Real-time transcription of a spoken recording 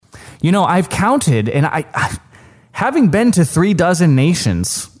I've counted, and having been to 36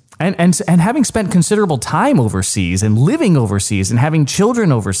 nations and having spent considerable time overseas and living overseas and having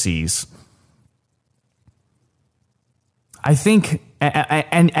children overseas, I think,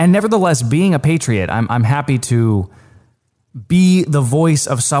 and nevertheless, being a patriot, I'm happy to be the voice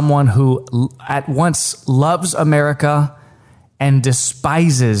of someone who at once loves America and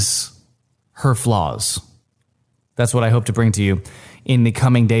despises her flaws. That's what I hope to bring to you in the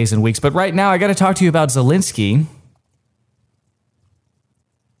coming days and weeks. But right now, I got to talk to you about Zelensky,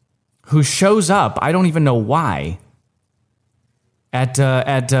 who shows up, I don't even know why, at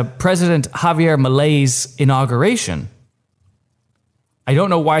President Javier Milei's inauguration. I don't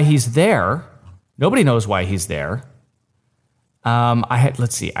know why he's there. Nobody knows why he's there. I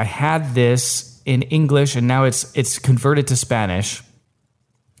had this in English, and now it's converted to Spanish.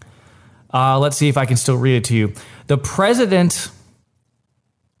 Let's see if I can still read it to you. The president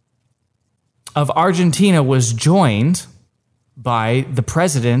of Argentina was joined by the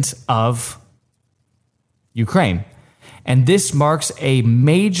president of Ukraine. And this marks a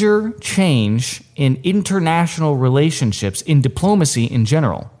major change in international relationships, in diplomacy in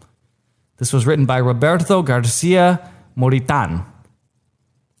general. This was written by Roberto Garcia Moritan.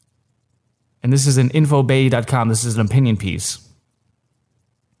 And this is in infobay.com. This is an opinion piece.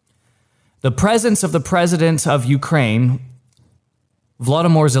 The presence of the president of Ukraine,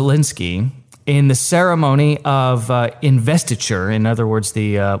 Volodymyr Zelensky, in the ceremony of investiture, in other words,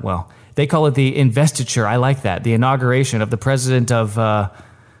 they call it the investiture. I like that. The inauguration of the president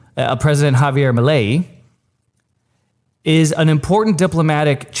President Javier Milei is an important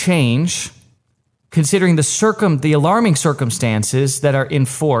diplomatic change, considering the alarming circumstances that are in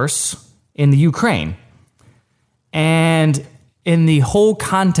force in the Ukraine, and in the whole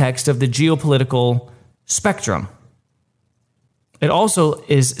context of the geopolitical spectrum. It also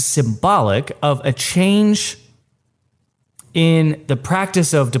is symbolic of a change in the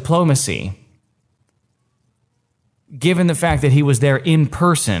practice of diplomacy, given the fact that he was there in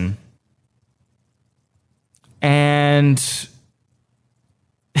person. And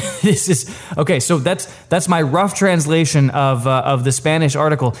this is okay. So that's my rough translation of the Spanish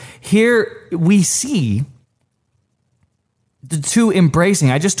article. Here we see the two embracing.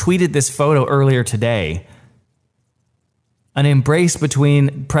 I just tweeted this photo earlier today. An embrace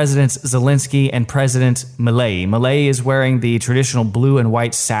between President Zelensky and President Milei. Milei is wearing the traditional blue and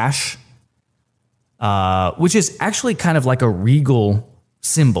white sash, which is actually kind of like a regal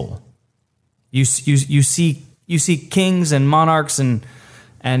symbol. You see kings and monarchs and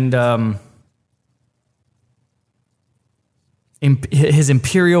His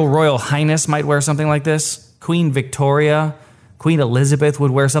Imperial Royal Highness might wear something like this. Queen Victoria, Queen Elizabeth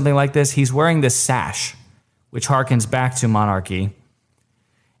would wear something like this. He's wearing this sash, which harkens back to monarchy.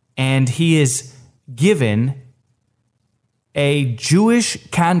 And he is given a Jewish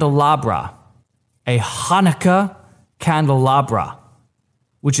candelabra, a Hanukkah candelabra,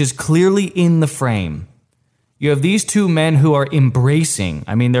 which is clearly in the frame. You have these two men who are embracing.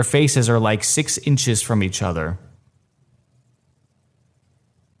 I mean, their faces are like 6 inches from each other.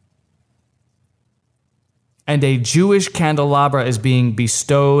 And a Jewish candelabra is being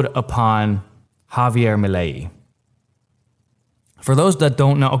bestowed upon Javier Milei. For those that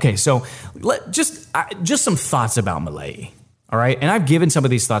don't know, okay, so just some thoughts about Milei, all right? And I've given some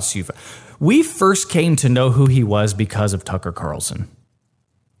of these thoughts to you. We first came to know who he was because of Tucker Carlson.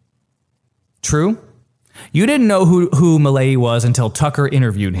 True? You didn't know who Milei was until Tucker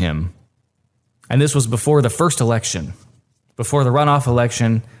interviewed him. And this was before the first election, before the runoff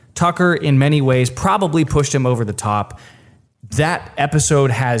election. Tucker, in many ways, probably pushed him over the top. That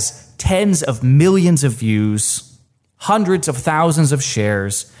episode has tens of millions of views, hundreds of thousands of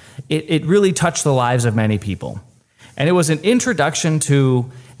shares. It really touched the lives of many people. And it was an introduction to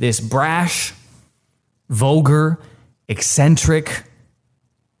this brash, vulgar, eccentric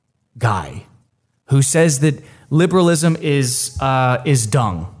guy who says that liberalism is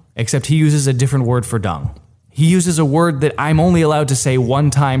dung, except he uses a different word for dung. He uses a word that I'm only allowed to say one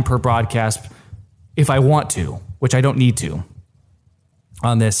time per broadcast if I want to, which I don't need to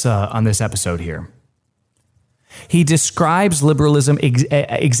on this episode here. He describes liberalism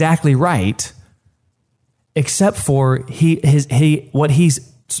exactly right, except for what he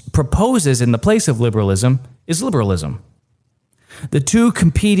proposes in the place of liberalism is liberalism. The two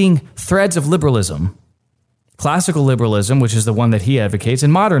competing threads of liberalism, classical liberalism, which is the one that he advocates,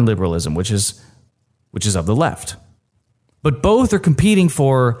 and modern liberalism, which is of the left. But both are competing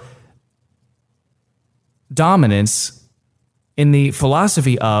for dominance in the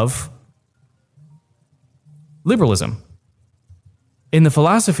philosophy of liberalism. in the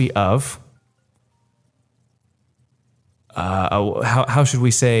philosophy of, how should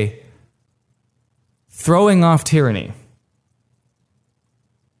we say, throwing off tyranny,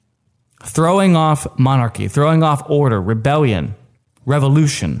 throwing off monarchy, throwing off order, rebellion,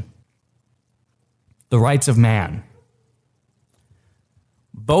 revolution, the rights of man.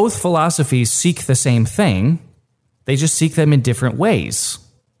 Both philosophies seek the same thing, they just seek them in different ways.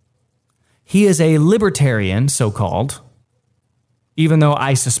 He is a libertarian, so-called, even though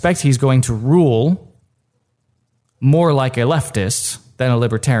I suspect he's going to rule more like a leftist than a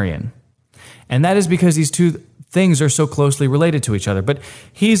libertarian. And that is because these two things are so closely related to each other. But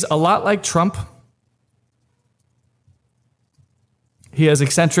he's a lot like Trump. He has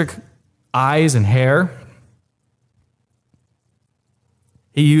eccentric eyes and hair.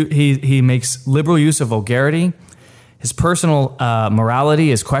 He makes liberal use of vulgarity. His personal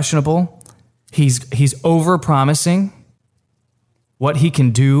morality is questionable. He's over-promising what he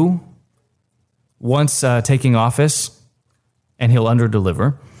can do once taking office, and he'll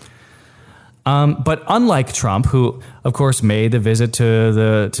under-deliver. But unlike Trump, who, of course, made the visit to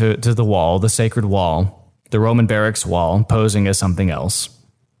the wall, the sacred wall, the Roman barracks wall, posing as something else.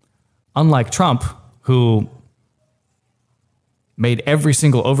 Unlike Trump, who made every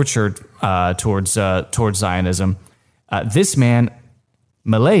single overture towards Zionism, this man,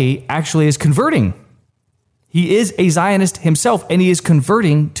 Milei, actually is converting. He is a Zionist himself, and he is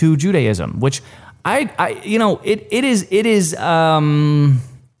converting to Judaism, which it is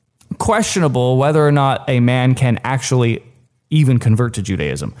questionable whether or not a man can actually even convert to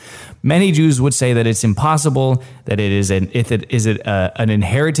Judaism. Many Jews would say that it's impossible, that it is an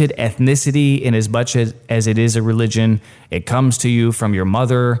inherited ethnicity in as much as it is a religion. It comes to you from your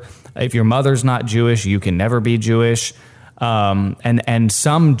mother. If your mother's not Jewish, you can never be Jewish. And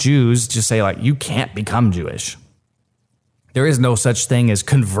some Jews just say, like, you can't become Jewish. There is no such thing as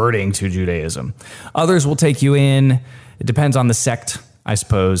converting to Judaism. Others will take you in. It depends on the sect, I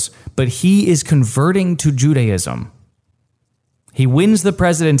suppose. But he is converting to Judaism. He wins the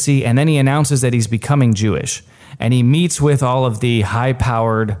presidency, and then he announces that he's becoming Jewish. And he meets with all of the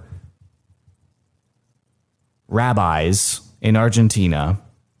high-powered rabbis in Argentina.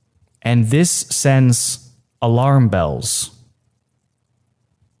 And this sends alarm bells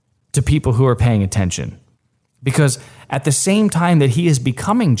to people who are paying attention. Because at the same time that he is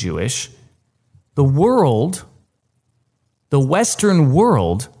becoming Jewish, the world, the Western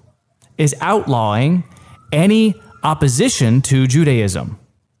world, is outlawing any opposition to Judaism.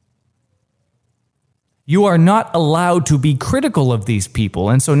 You are not allowed to be critical of these people,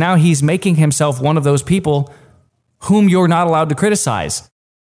 and so now he's making himself one of those people whom you're not allowed to criticize.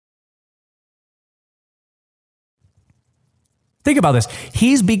 Think about this.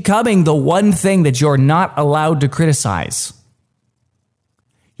 He's becoming the one thing that you're not allowed to criticize.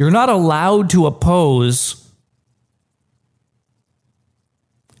 You're not allowed to oppose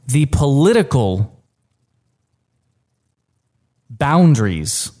the political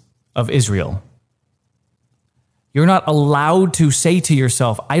boundaries of Israel. You're not allowed to say to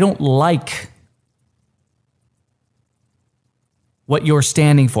yourself, I don't like what you're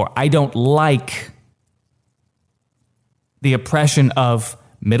standing for. I don't like the oppression of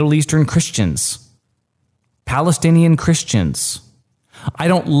Middle Eastern Christians, Palestinian Christians. I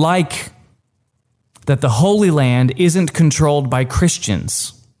don't like that the Holy Land isn't controlled by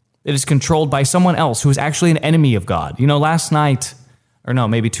Christians. It is controlled by someone else who is actually an enemy of God. You know, last night, or no,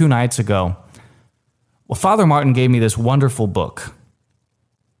 maybe 2 nights ago, well, Father Martin gave me this wonderful book.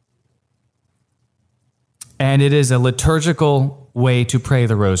 And it is a liturgical way to pray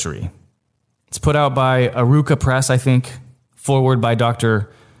the rosary. It's put out by Aruka Press, I think, forward by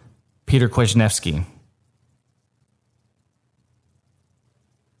Dr. Peter Kwasniewski.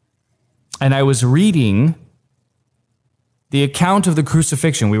 And I was reading the account of the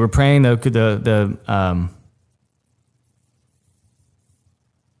crucifixion. We were praying the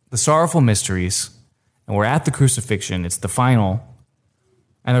sorrowful mysteries, and we're at the crucifixion. It's the final.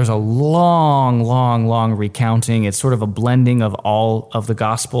 And there's a long recounting. It's sort of a blending of all of the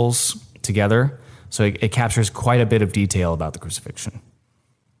Gospels together. So it captures quite a bit of detail about the crucifixion.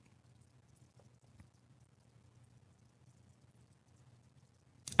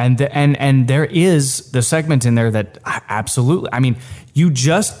 And there is the segment in there that absolutely, I mean, you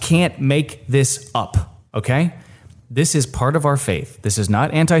just can't make this up, okay? This is part of our faith. This is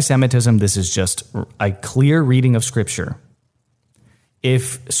not anti-Semitism. This is just a clear reading of Scripture.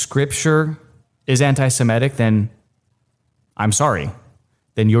 If Scripture is anti-Semitic, then I'm sorry.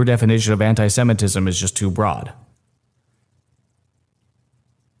 Then your definition of anti-Semitism is just too broad.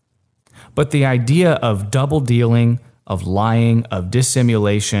 But the idea of double dealing, of lying, of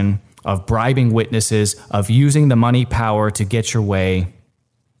dissimulation, of bribing witnesses, of using the money power to get your way.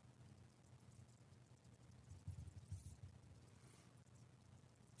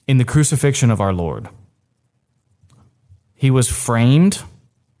 In the crucifixion of our Lord, he was framed.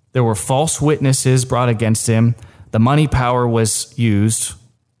 There were false witnesses brought against him. The money power was used.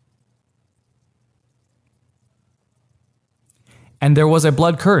 And there was a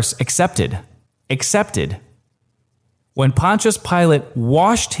blood curse accepted. When Pontius Pilate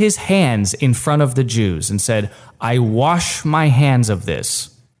washed his hands in front of the Jews and said, I wash my hands of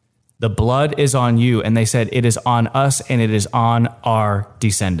this. The blood is on you. And they said, it is on us and it is on our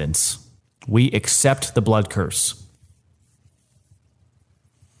descendants. We accept the blood curse.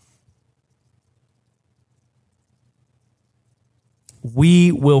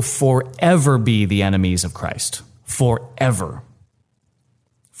 We will forever be the enemies of Christ. Forever.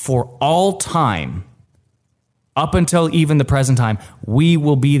 For all time. Up until even the present time, we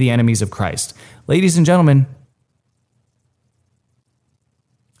will be the enemies of Christ. Ladies and gentlemen,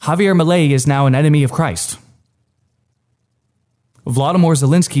 Javier Milei is now an enemy of Christ. Volodymyr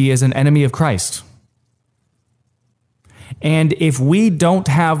Zelensky is an enemy of Christ. And if we don't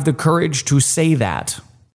have the courage to say that,